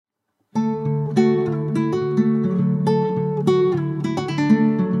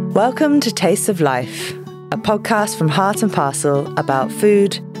Welcome to Taste of Life, a podcast from Heart and Parcel about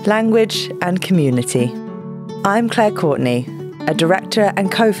food, language and community. I'm Claire Courtney, a director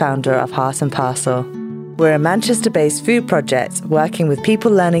and co-founder of Heart and Parcel. We're a Manchester-based food project working with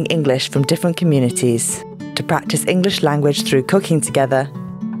people learning English from different communities to practice English language through cooking together,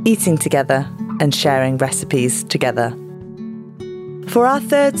 eating together and sharing recipes together. For our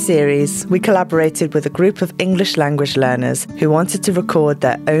third series, we collaborated with a group of English language learners who wanted to record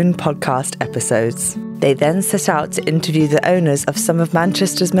their own podcast episodes. They then set out to interview the owners of some of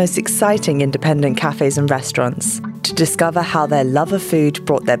Manchester's most exciting independent cafes and restaurants to discover how their love of food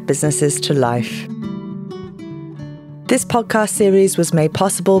brought their businesses to life. This podcast series was made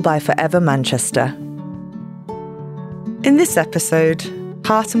possible by Forever Manchester. In this episode,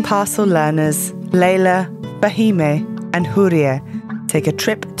 Heart and Parcel learners Layla, Fahime and Huria take a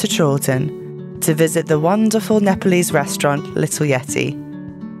trip to Chorlton to visit the wonderful Nepalese restaurant Little Yeti.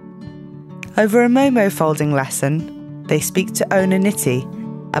 Over a Momo folding lesson, they speak to owner Niti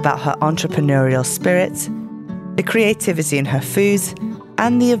about her entrepreneurial spirit, the creativity in her food,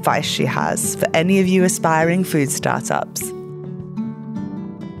 and the advice she has for any of you aspiring food startups.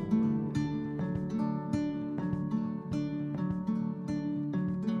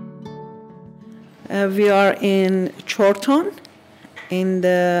 We are in Chorlton, in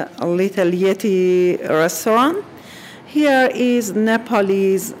the Little Yeti restaurant. Here is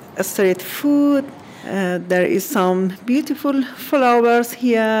Nepalese street food. There is some beautiful flowers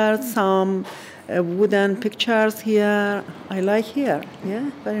here, some wooden pictures here. I like here. Yeah,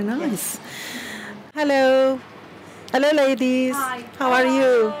 very nice. Hello. Hello, ladies. Hi. How are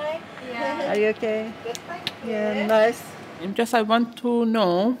you? Yeah. Are you okay? Good, thank you. Yeah, nice. I want to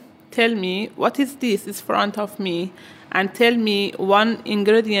know, tell me, what is this in front of me? And tell me one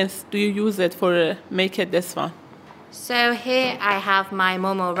ingredient do you use it for make it this one? So here I have my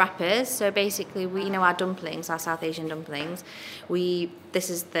momo wrappers. So basically, we know our dumplings, our South Asian dumplings. This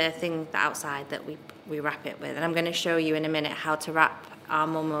is the thing outside that we wrap it with, and I'm going to show you in a minute how to wrap our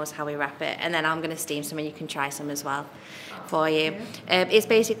momos, how we wrap it, and then I'm going to steam some, and you can try some as well for you. It's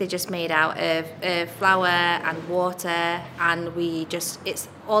basically just made out of flour and water, and it's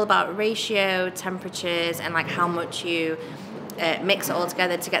all about ratio, temperatures, and like how much you mix it all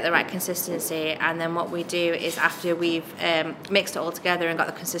together to get the right consistency. And then what we do is after we've mixed it all together and got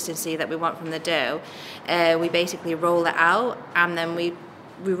the consistency that we want from the dough, we basically roll it out, and then we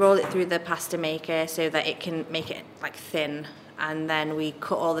roll it through the pasta maker so that it can make it like thin. And then we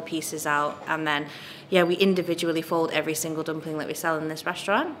cut all the pieces out, and then we individually fold every single dumpling that we sell in this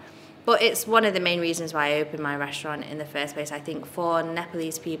restaurant. But it's one of the main reasons why I opened my restaurant in the first place. I think for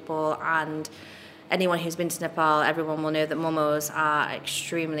Nepalese people and anyone who's been to Nepal, everyone will know that momos are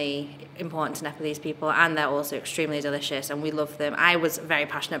extremely important to Nepalese people, and they're also extremely delicious, and we love them. I was very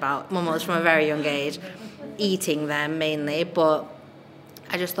passionate about momos from a very young age, eating them mainly, but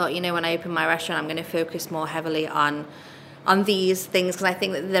I just thought, when I open my restaurant, I'm going to focus more heavily on these things, because I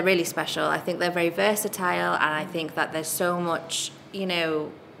think that they're really special. I think they're very versatile, and I think that there's so much,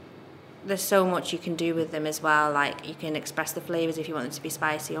 there's so much you can do with them as well. Like, you can express the flavors if you want them to be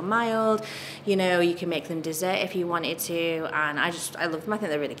spicy or mild. You can make them dessert if you wanted to, and I love them. I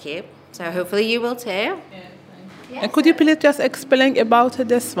think they're really cute. So hopefully you will too. Yeah, and could you please just explain about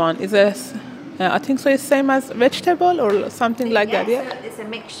this one? Is this, I think so, it's same as vegetable or something like that, yeah? So it's a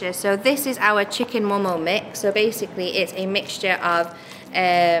mixture. So this is our chicken momo mix. So basically it's a mixture of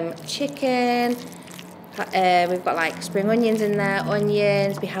chicken. We've got like spring onions in there,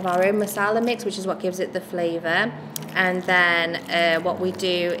 onions. We have our own masala mix, which is what gives it the flavour. And then what we do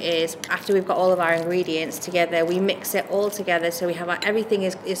is, after we've got all of our ingredients together, we mix it all together. So we have everything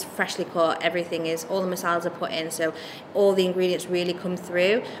is freshly cut. All the masalas are put in, so all the ingredients really come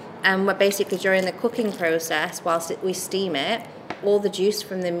through. And we're basically, during the cooking process, whilst we steam it, all the juice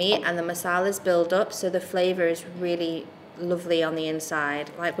from the meat and the masalas build up, so the flavour is really lovely on the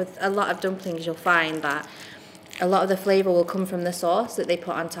inside. Like with a lot of dumplings, you'll find that a lot of the flavour will come from the sauce that they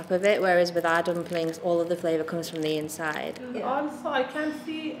put on top of it, whereas with our dumplings, all of the flavour comes from the inside. Also, I can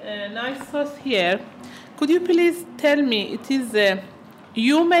see a nice sauce here. Could you please tell me, it is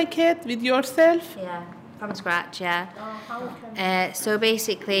you make it with yourself? Yeah, from scratch, yeah. How so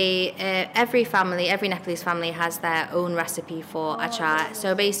basically, every Nepalese family has their own recipe for achar.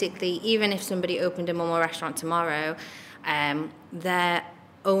 So basically, even if somebody opened a momo restaurant tomorrow, their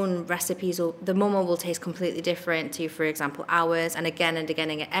own recipes, the momo will taste completely different to, for example, ours. And again,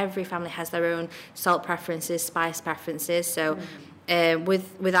 every family has their own salt preferences, spice preferences. So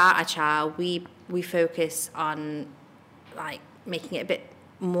with our achar, we focus on like making it a bit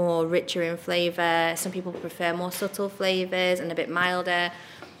more richer in flavour. Some people prefer more subtle flavours and a bit milder.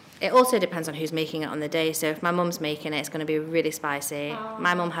 It also depends on who's making it on the day. So if my mum's making it, it's going to be really spicy.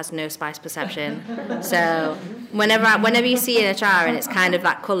 My mum has no spice perception. So whenever you see an achar and it's kind of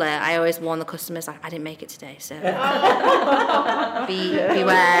that colour, I always warn the customers, like, I didn't make it today, so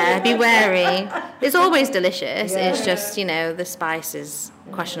be wary. It's always delicious. Yeah. It's just, the spice is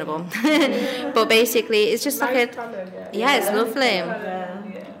questionable. But basically, it's just like it's lovely. Yeah.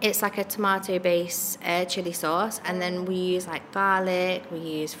 It's like a tomato-based chili sauce, and then we use like garlic, we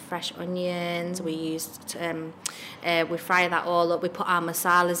use fresh onions, we fry that all up. We put our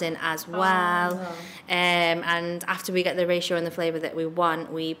masalas in as well, and after we get the ratio and the flavour that we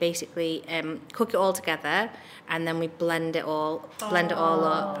want, we basically cook it all together, and then we blend it all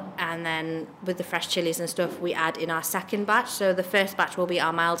up, and then with the fresh chilies and stuff, we add in our second batch. So the first batch will be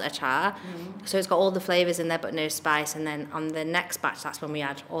our mild achar, so it's got all the flavours in there but no spice, and then on the next batch, that's when we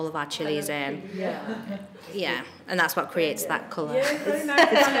add all of our chilies in. Yeah, and that's what creates that colour. Yeah, very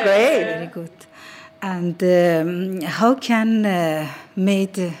nice. It's great. Very good. And how can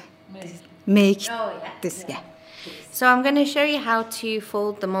make this? Yeah. So I'm going to show you how to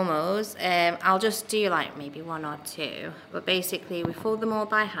fold the momos. I'll just do like maybe one or two, but basically we fold them all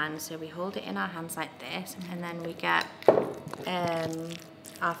by hand. So we hold it in our hands like this, and then we get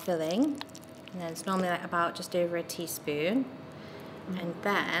our filling, and then it's normally like about just over a teaspoon. And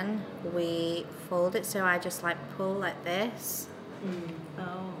then we fold it, so I just like pull like this. Oh,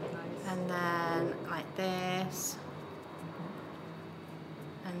 nice. And then like this.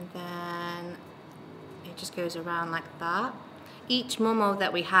 And then it just goes around like that. Each momo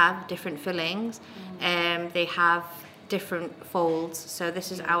that we have, different fillings, they have different folds. So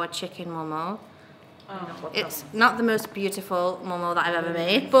this is our chicken momo. It's not the most beautiful momo that I've ever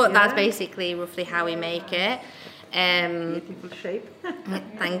made, but that's basically roughly how we make it. Beautiful shape.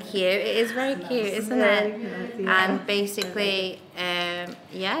 Thank you. It is very cute, isn't it? And basically,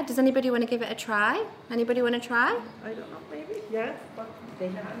 does anybody want to give it a try? Anybody want to try? I don't know, maybe. Yeah.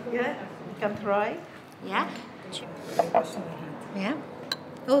 Yeah, you can try. Yeah? Yeah?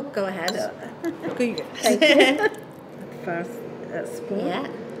 Oh, go ahead. Thank you. First spoon.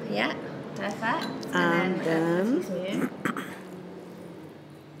 Yeah. Perfect. And then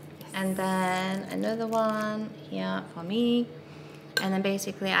and then another one here for me. And then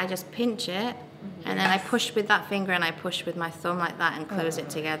basically I just pinch it, and then I push with that finger and I push with my thumb like that and close it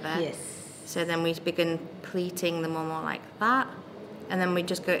together. Yes. So then we begin pleating the momo like that. And then we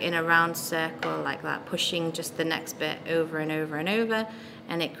just go in a round circle like that, pushing just the next bit over and over and over,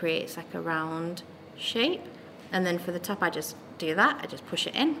 and it creates like a round shape. And then for the top, I just do that. I just push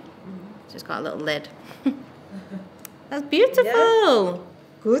it in. So it's got a little lid. That's beautiful. Yeah.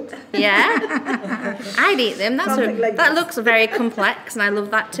 Good. Yeah. I'd eat them. That looks very complex, and I love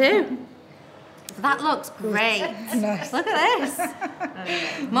that too. That looks great. Nice. Look at this.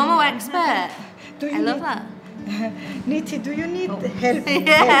 Momo expert. I love that. Niti, do you need help?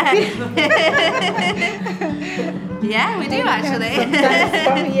 Yeah, we do actually. Sometimes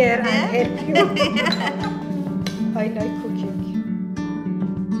come here and help you. I like cooking.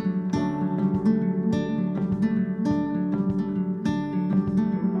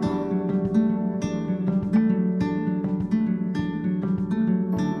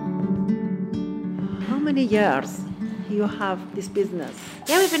 How many years you have this business?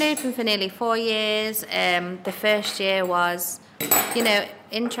 Yeah, we've been open for nearly 4 years. The first year was,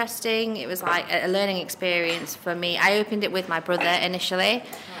 interesting. It was like a learning experience for me. I opened it with my brother initially.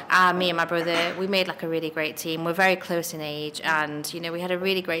 Me and my brother, we made like a really great team. We're very close in age, and we had a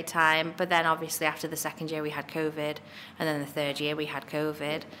really great time. But then obviously after the second year we had COVID, and then the third year we had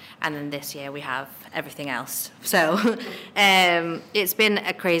COVID, and then this year we have everything else. So it's been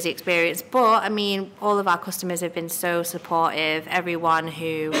a crazy experience. But I mean, all of our customers have been so supportive. Everyone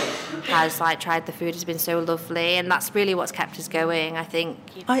who has tried the food has been so lovely, and that's really what's kept us going, I think.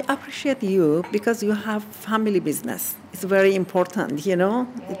 I appreciate you because you have family business. It's very important,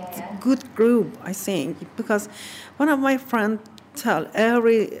 It's a good group, I think, because one of my friends tell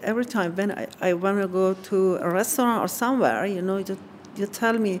every time when I want to go to a restaurant or somewhere, you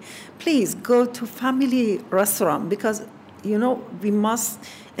tell me, please go to family restaurant because, we must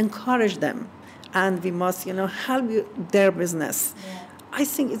encourage them and we must, help their business. Yeah. I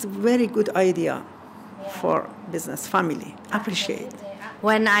think it's a very good idea for business, family. Appreciate.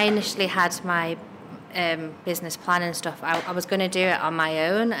 When I initially had my business plan and stuff, I was going to do it on my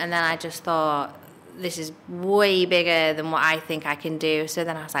own, and then I just thought this is way bigger than what I think I can do. So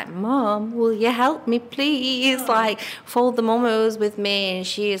then I was like, Mom, will you help me please? Like, fold the momos with me. And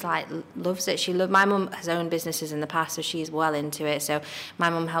she is like, loves it. My mum has owned businesses in the past, so she's well into it. So my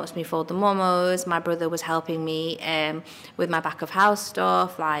mum helps me fold the momos. My brother was helping me with my back of house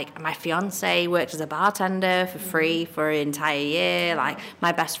stuff. Like, my fiance worked as a bartender for free for an entire year. Like,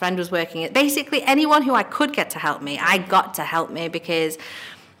 my best friend was working at, basically anyone who I could get to help me, I got to help me, because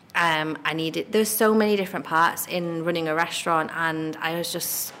I needed, there's so many different parts in running a restaurant, and I was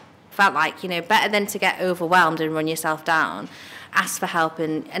just felt like, better than to get overwhelmed and run yourself down, ask for help,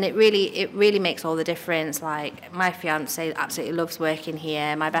 and it really makes all the difference. Like, my fiance absolutely loves working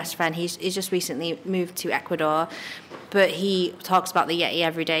here. My best friend, he's just recently moved to Ecuador, but he talks about the Yeti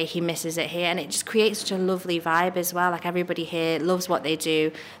every day. He misses it here, and it just creates such a lovely vibe as well. Like, everybody here loves what they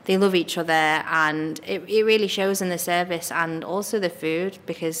do. They love each other, and it really shows in the service and also the food,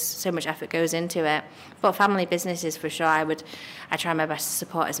 because so much effort goes into it. But family businesses, for sure, I try my best to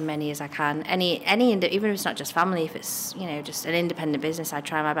support as many as I can. Even if it's not just family, if it's just an independent business, I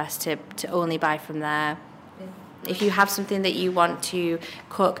try my best to only buy from there. If you have something that you want to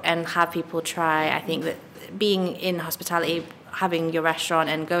cook and have people try, I think that being in hospitality, having your restaurant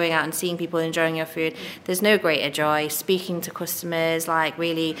and going out and seeing people enjoying your food, there's no greater joy. Speaking to customers, like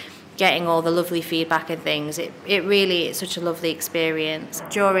really getting all the lovely feedback and things, it really is such a lovely experience.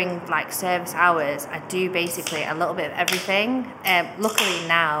 During like service hours, I do basically a little bit of everything. Luckily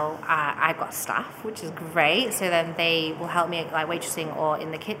now I've got staff, which is great, so then they will help me like waitressing or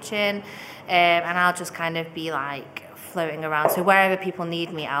in the kitchen, and I'll just kind of be like floating around. So wherever people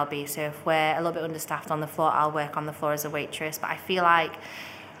need me, I'll be. So if we're a little bit understaffed on the floor, I'll work on the floor as a waitress. But I feel like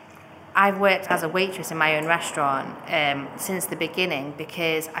I've worked as a waitress in my own restaurant since the beginning,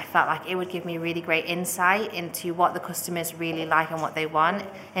 because I felt like it would give me really great insight into what the customers really like and what they want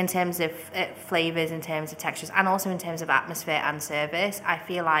in terms of flavours, in terms of textures, and also in terms of atmosphere and service. I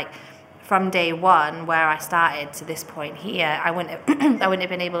feel like from day one, where I started to this point here, I wouldn't have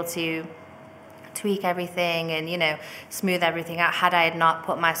been able to tweak everything and smooth everything out had I not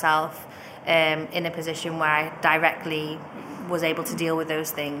put myself in a position where I directly was able to deal with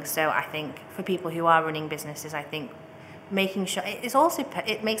those things. So I think for people who are running businesses, I think making sure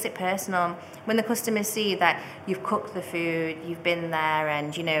it makes it personal when the customers see that you've cooked the food, you've been there,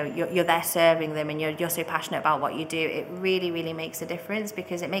 and you're there serving them, and you're so passionate about what you do. It really makes a difference,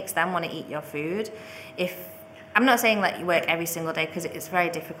 because it makes them want to eat your food. I'm not saying that you work every single day, because it's very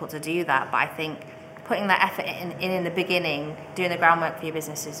difficult to do that, but I think putting that effort in the beginning, doing the groundwork for your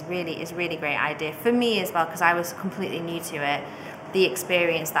business is really great idea for me as well, because I was completely new to it. The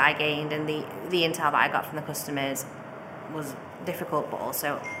experience that I gained and the intel that I got from the customers was difficult, but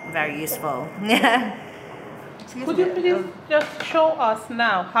also very useful. Yeah. Could you please just show us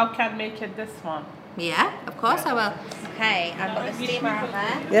now how can make it this one? Yeah, of course I will. Okay, I've got the steamer out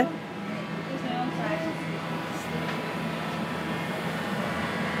there. Yeah.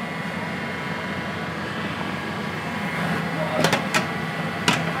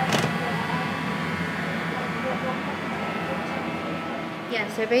 Yeah,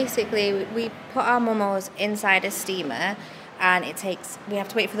 so basically we put our momos inside a steamer, and we have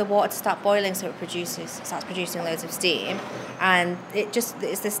to wait for the water to start boiling so it starts producing loads of steam, and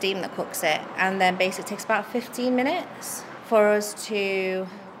it's the steam that cooks it. And then basically it takes about 15 minutes for us to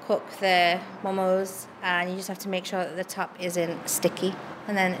cook the momos, and you just have to make sure that the top isn't sticky,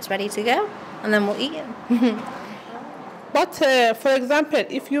 and then it's ready to go, and then we'll eat it. But for example,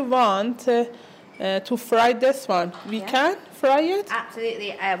 if you want to fry this one, we can fry it?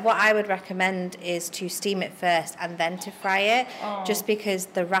 Absolutely. What I would recommend is to steam it first and then to fry it, just because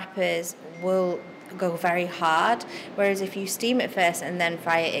the wrappers will go very hard. Whereas if you steam it first and then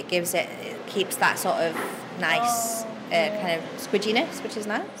fry it, it keeps that sort of nice kind of squidginess, which is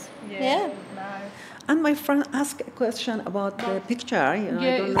nice. Yeah. Nice. And my friend asked a question about the picture. I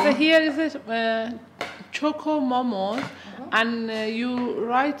don't know. So here is it, choco momos, and you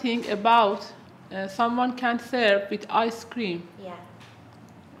writing about someone can serve with ice cream. Yeah.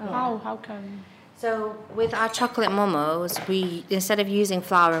 How can? So with our chocolate momos, we, instead of using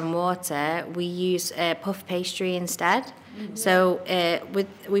flour and water, we use puff pastry instead. Mm-hmm. So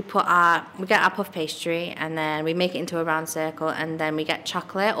we get our puff pastry, and then we make it into a round circle, and then we get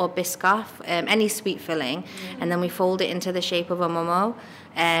chocolate or Biscoff, any sweet filling, and then we fold it into the shape of a momo,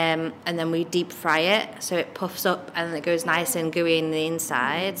 and then we deep fry it so it puffs up and it goes nice and gooey in the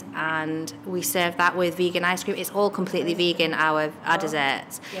inside, and we serve that with vegan ice cream. It's all completely vegan, our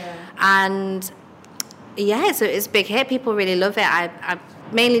desserts. Yeah. And yeah, so it's a big hit. People really love it.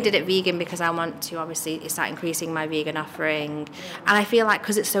 mainly did it vegan because I want to obviously start increasing my vegan offering, and I feel like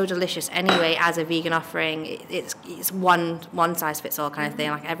because it's so delicious anyway as a vegan offering, it's one size fits all kind of thing.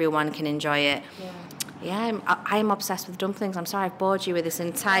 Like everyone can enjoy it. Yeah, I'm obsessed with dumplings. I'm sorry I've bored you with this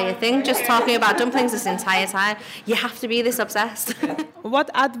entire thing, just talking about dumplings this entire time. You have to be this obsessed.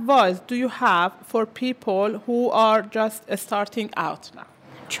 What advice do you have for people who are just starting out now?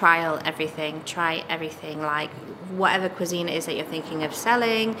 Try everything, like whatever cuisine it is that you're thinking of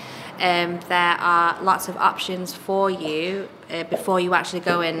selling. There are lots of options for you before you actually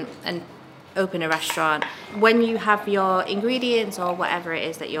go in and open a restaurant. When you have your ingredients or whatever it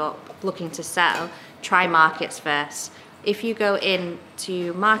is that you're looking to sell, try markets first. If you go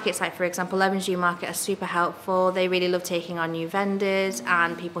into markets, like for example, Lebanese Jew Market are super helpful. They really love taking on new vendors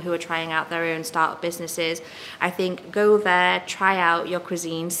and people who are trying out their own startup businesses. I think go there, try out your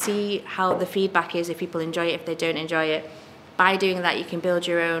cuisine, see how the feedback is, if people enjoy it, if they don't enjoy it. By doing that, you can build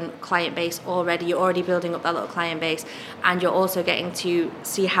your own client base already. You're already building up that little client base, and you're also getting to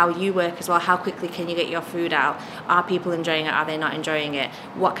see how you work as well. How quickly can you get your food out? Are people enjoying it? Are they not enjoying it?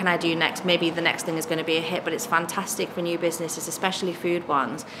 What can I do next? Maybe the next thing is going to be a hit, but it's fantastic for new businesses, especially food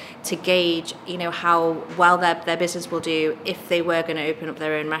ones, to gauge, how well their business will do if they were going to open up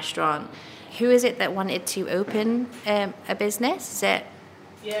their own restaurant. Who is it that wanted to open a business? Is it?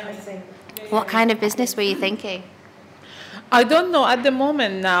 Yeah, I think. What kind of business were you thinking? I don't know at the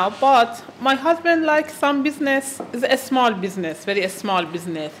moment now, but my husband likes some business. It's a small business, very small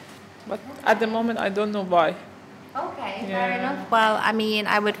business. But at the moment, I don't know why. Okay, fair enough. Well, I mean,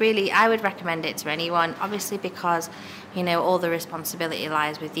 I would recommend it to anyone, obviously because, all the responsibility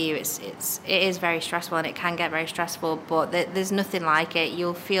lies with you. It is very stressful and it can get very stressful, but there's nothing like it.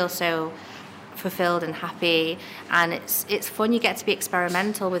 You'll feel so fulfilled and happy, and it's fun. You get to be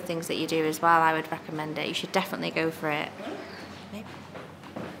experimental with things that you do as well. I would recommend it. You should definitely go for it.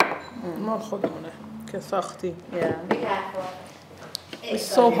 Yeah. Be careful. It's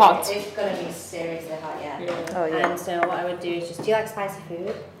so hot. It's going to be seriously hot, yeah. Oh, yeah. And so what I would do is do you like spicy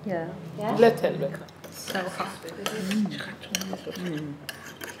food? Yeah. Yeah? Little bit. So hot.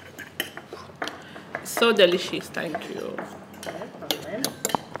 So delicious, thank you. No problem.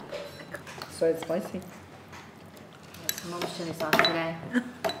 So it's spicy. Mum's chili sauce today.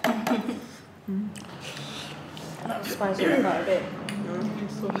 That was spicy quite a bit.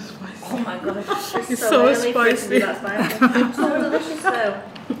 It's so spicy. Oh my god, It's so early for it to be spicy. that spicy. So delicious though.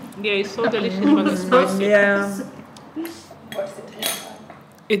 Yeah, it's so delicious, but it's spicy. Yeah. What's the taste like?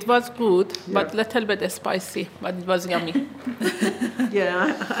 It was good, but little bit spicy, but it was yummy.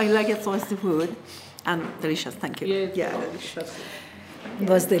 Yeah, I like it spicy food and delicious. Thank you. Yeah, delicious. It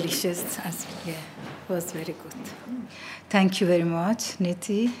was delicious. It was very good. Thank you very much,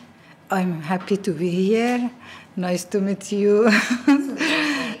 Yeti. I'm happy to be here. Nice to meet you.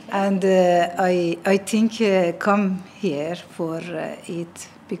 And I think come here for eat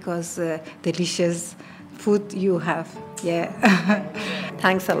because delicious food you have. Yeah.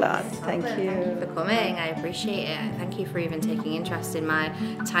 Thanks a lot. Thank you. Thank you for coming. I appreciate it. Thank you for even taking interest in my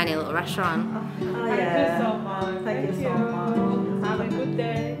tiny little restaurant. Oh, Thank you so much. Thank you so much. Have a good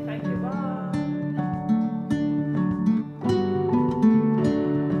day. Thank you. Bye.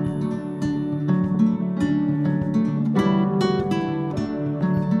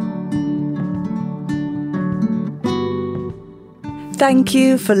 Thank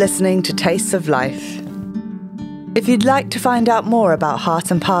you for listening to Tastes of Life. If you'd like to find out more about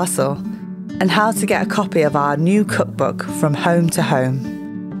Heart and Parcel and how to get a copy of our new cookbook From Home to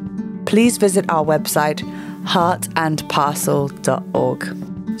Home, please visit our website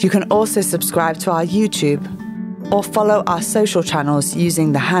heartandparcel.org. You can also subscribe to our YouTube or follow our social channels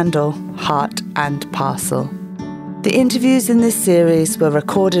using the handle Heart and Parcel. The interviews in this series were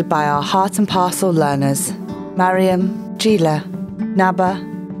recorded by our Heart and Parcel learners, Mariam, Gila, Naba,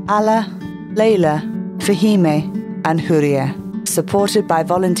 Ala, Layla, Fahime and Huria, supported by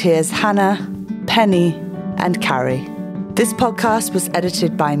volunteers Hannah, Penny and Carrie. This podcast was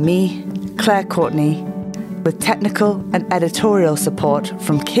edited by me, Claire Courtney, with technical and editorial support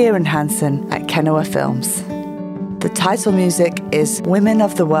from Kieran Hansen at Kenowa Films. The title music is Women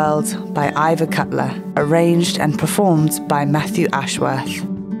of the World by Ivor Cutler, arranged and performed by Matthew Ashworth.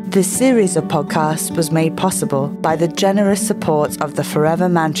 This series of podcasts was made possible by the generous support of the Forever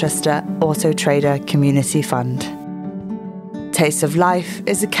Manchester Auto Trader Community Fund. Taste of Life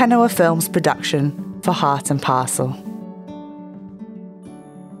is a Kenowa Films production for Heart and Parcel.